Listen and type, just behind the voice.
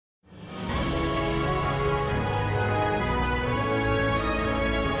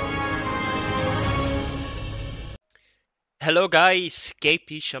Hello guys,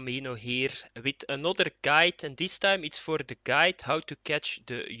 KpShamino here with another guide, and this time it's for the guide how to catch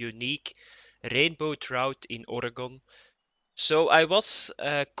the unique rainbow trout in Oregon. So I was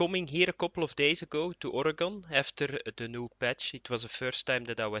coming here a couple of days ago to Oregon after the new patch. It was the first time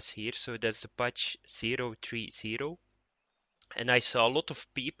that I was here, so that's the patch 030. And I saw a lot of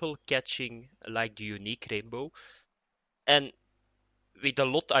people catching like the unique rainbow. And with a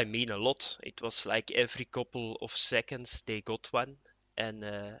lot, I mean a lot. It was like every couple of seconds they got one, and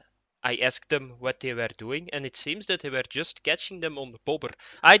I asked them what they were doing, and it seems that they were just catching them on the bobber.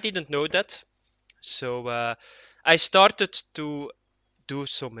 I didn't know that, so I started to do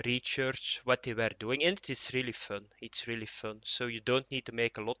some research what they were doing, and it is really fun. It's really fun. So you don't need to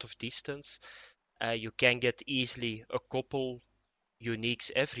make a lot of distance. You can get easily a couple uniques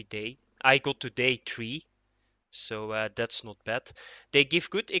every day. I got today three, so that's not bad. They give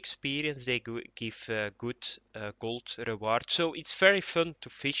good experience, they give good gold reward. So it's very fun to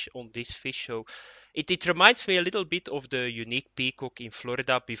fish on this fish show. It reminds me a little bit of the unique peacock in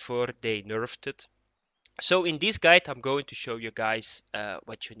Florida before they nerfed it. So in this guide, I'm going to show you guys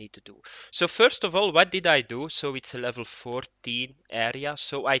what you need to do. So first of all, what did I do? So it's a level 14 area.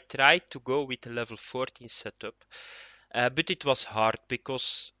 So I tried to go with a level 14 setup. But it was hard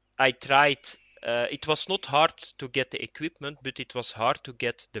because I tried. It was not hard to get the equipment, but it was hard to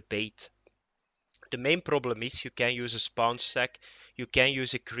get the bait. The main problem is you can use a spawn sack, you can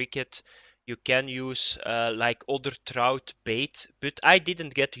use a cricket, you can use like other trout bait, but I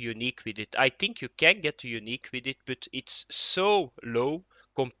didn't get unique with it. I think you can get unique with it, but it's so low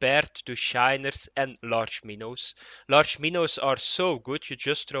compared to shiners and large minnows. Large minnows are so good, you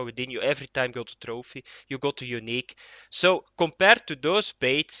just throw it in, you every time got a trophy, you got a unique. So compared to those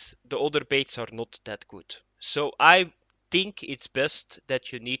baits, the other baits are not that good. So I think it's best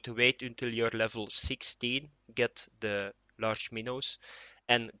that you need to wait until you're level 16, get the large minnows,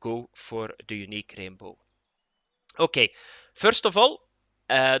 and go for the unique rainbow. Okay, first of all,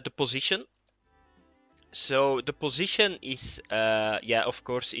 the position. So the position is, yeah, of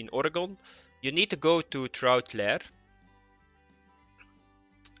course, in Oregon. You need to go to Trout Lair.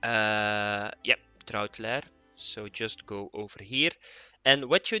 Yeah, Trout Lair. So just go over here. And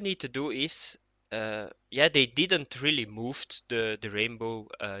what you need to do is, yeah, they didn't really move the rainbow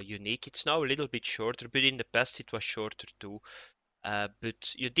unique. It's now a little bit shorter, but in the past it was shorter too.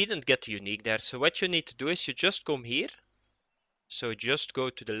 But you didn't get unique there. So what you need to do is you just come here. So just go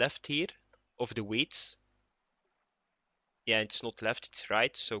to the left here of the weeds. Yeah, it's not left, it's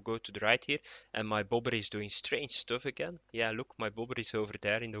right. So go to the right here. And my bobber is doing strange stuff again. Yeah, look, my bobber is over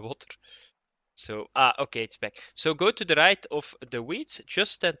there in the water. So, okay, it's back. So go to the right of the weeds,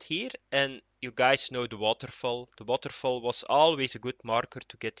 just stand here, and you guys know the waterfall. The waterfall was always a good marker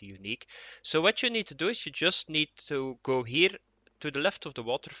to get the unique. So what you need to do is you just need to go here to the left of the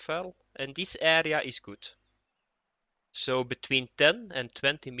waterfall, and this area is good. So between 10 and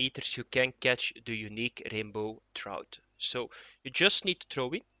 20 meters you can catch the unique rainbow trout. So you just need to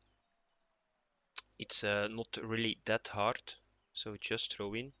throw in. It's not really that hard. So just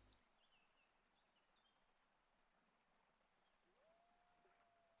throw in.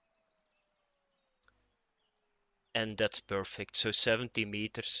 And that's perfect. So 70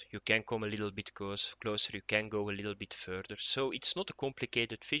 meters, you can come a little bit closer, you can go a little bit further. So it's not a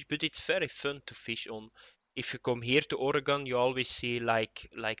complicated fish, but it's very fun to fish on. If you come here to Oregon, you always see like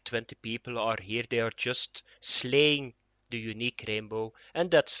 20 people are here. They are just slaying the unique rainbow, and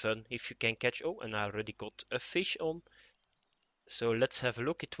that's fun if you can catch. Oh, and I already got a fish on. So let's have a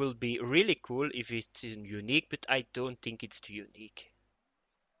look. It will be really cool if it's unique, but I don't think it's the unique.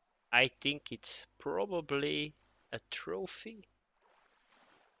 I think it's probably a trophy.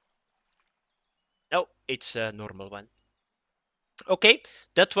 No, it's a normal one. Okay,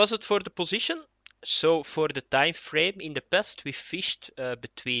 that was it for the position. So for the time frame, in the past we fished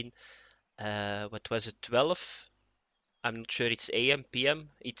between what was it, 12? I'm not sure it's AM, PM.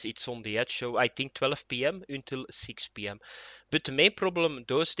 It's on the edge, so I think 12 p.m. until 6 p.m. But the main problem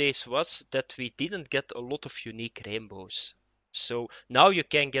those days was that we didn't get a lot of unique rainbows. So now you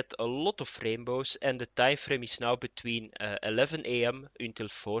can get a lot of rainbows, and the time frame is now between 11 a.m. until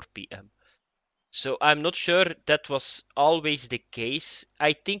 4 p.m. So I'm not sure that was always the case.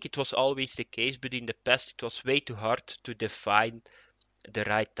 I think it was always the case, but in the past it was way too hard to define the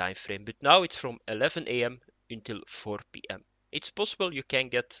right time frame. But now it's from 11 a.m. until 4 p.m. It's possible you can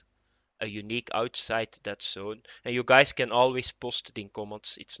get a unique outside that zone, and you guys can always post it in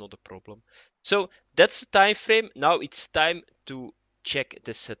comments. It's not a problem. So that's the time frame. Now it's time to check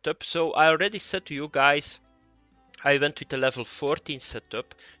the setup. So I already said to you guys I went with the level 14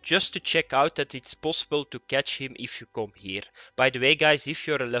 setup just to check out that it's possible to catch him if you come here. By the way, guys, if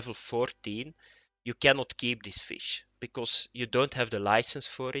you're a level 14, you cannot keep this fish because you don't have the license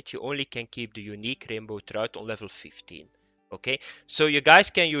for it. You only can keep the unique rainbow trout on level 15. Okay, so you guys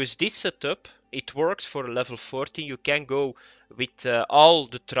can use this setup. It works for level 14. You can go with all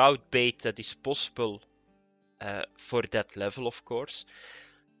the trout bait that is possible for that level, of course.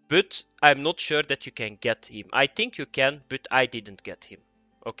 But I'm not sure that you can get him. I think you can, but I didn't get him.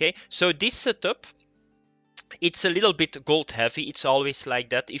 Okay, so this setup, it's a little bit gold heavy. It's always like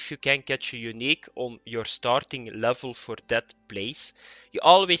that. If you can catch a unique on your starting level for that place, you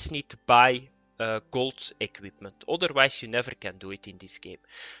always need to buy gold equipment. Otherwise, you never can do it in this game.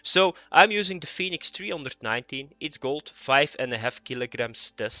 So I'm using the Phoenix 319. It's gold, 5.5 kilograms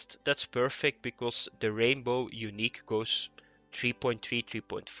test. That's perfect because the rainbow unique goes 3.3,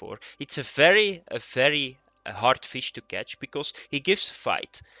 3.4. It's a very hard fish to catch because he gives a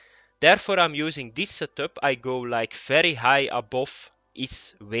fight. Therefore, I'm using this setup. I go like very high above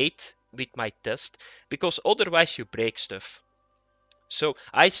his weight with my test because otherwise you break stuff. So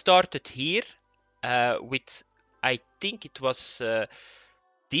I started here with, I think it was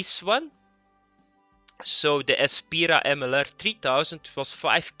this one. So the Espira MLR 3000 was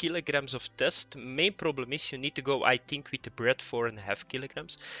 5 kilograms of test. Main problem is you need to go, I think, with the bread 4.5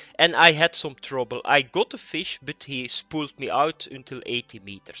 kilograms. And I had some trouble. I got a fish, but he spooled me out until 80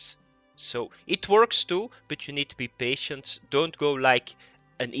 meters. So it works too, but you need to be patient. Don't go like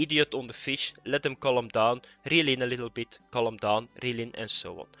an idiot on the fish. Let them calm down, reel in a little bit, calm down, reel in, and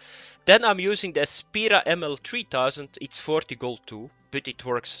so on. Then I'm using the Espira ML 3000. It's 40 gold too, but it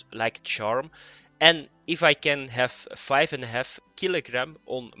works like charm. And if I can have 5.5 kilogram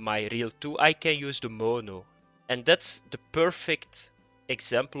on my reel too, I can use the mono. And that's the perfect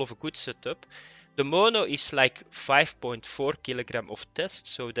example of a good setup. The mono is like 5.4 kilogram of test,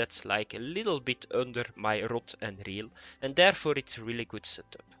 so that's like a little bit under my rod and reel, and therefore it's a really good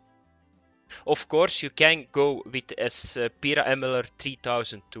setup. Of course, you can go with the Espira MLR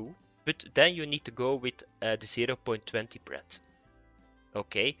 3002, but then you need to go with the 0.20 bread.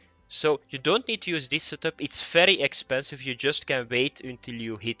 Okay, so you don't need to use this setup. It's very expensive. You just can wait until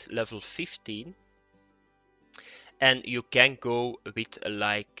you hit level 15. And you can go with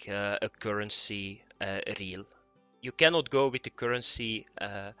like a currency reel. You cannot go with the currency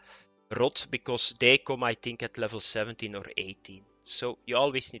rod because they come, I think, at level 17 or 18. So you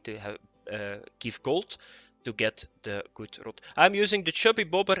always need to have, give gold to get the good rod. I'm using the chubby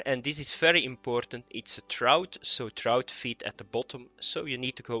bobber, and this is very important. It's a trout, so trout feed at the bottom, so you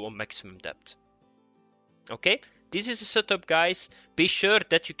need to go on maximum depth. Okay, this is a setup, guys. Be sure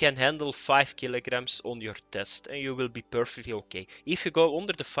that you can handle 5 kilograms on your test and you will be perfectly okay. If you go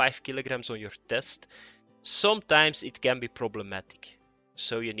under the 5 kilograms on your test, sometimes it can be problematic.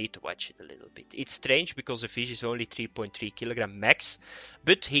 So you need to watch it a little bit. It's strange because the fish is only 3.3 kilogram max,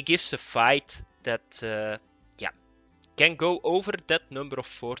 but he gives a fight that can go over that number of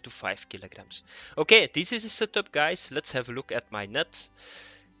 4 to 5 kilograms. Okay, this is a setup, guys. Let's have a look at my net.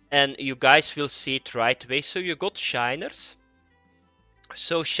 And you guys will see it right away. So you got shiners.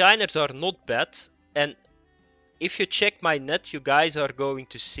 So shiners are not bad. And if you check my net, you guys are going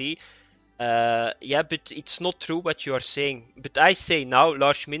to see, yeah, but it's not true what you are saying. But I say now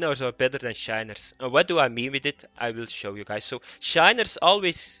large minnows are better than shiners. And what do I mean with it? I will show you guys. So shiners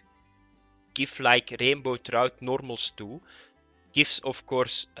always give like rainbow trout normals too. Gives, of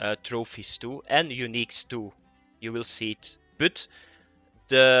course, trophies too. And uniques too. You will see it. But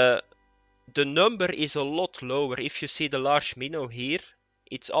the number is a lot lower. If you see the large minnow here,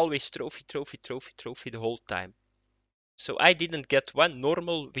 it's always trophy, trophy, trophy, trophy the whole time. So I didn't get one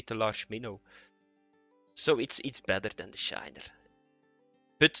normal with the large minnow. So it's better than the shiner.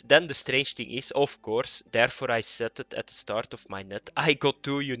 But then the strange thing is, of course, therefore I set it at the start of my net. I got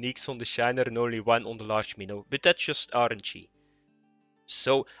 2 uniques on the shiner and only 1 on the large minnow. But that's just RNG.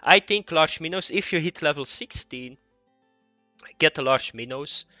 So I think large minnows, if you hit level 16, get the large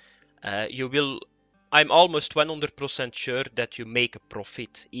minnows. You will, I'm almost 100% sure that you make a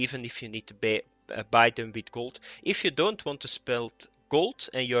profit, even if you need to buy them with gold. If you don't want to spend gold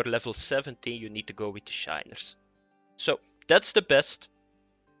and you're level 17, you need to go with the shiners. So that's the best.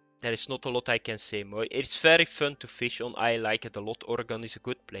 There is not a lot I can say more. It's very fun to fish on. I like it a lot. Oregon is a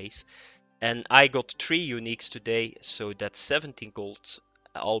good place. And I got 3 uniques today, so that's 17 gold,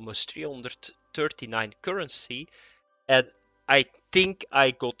 almost 339 currency. And I think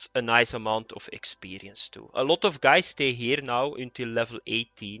I got a nice amount of experience too. A lot of guys stay here now until level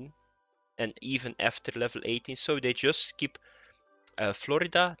 18 and even after level 18. So they just skip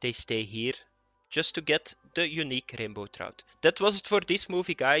Florida. They stay here just to get the unique rainbow trout. That was it for this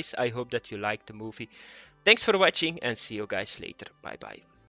movie, guys. I hope that you liked the movie. Thanks for watching and see you guys later. Bye bye.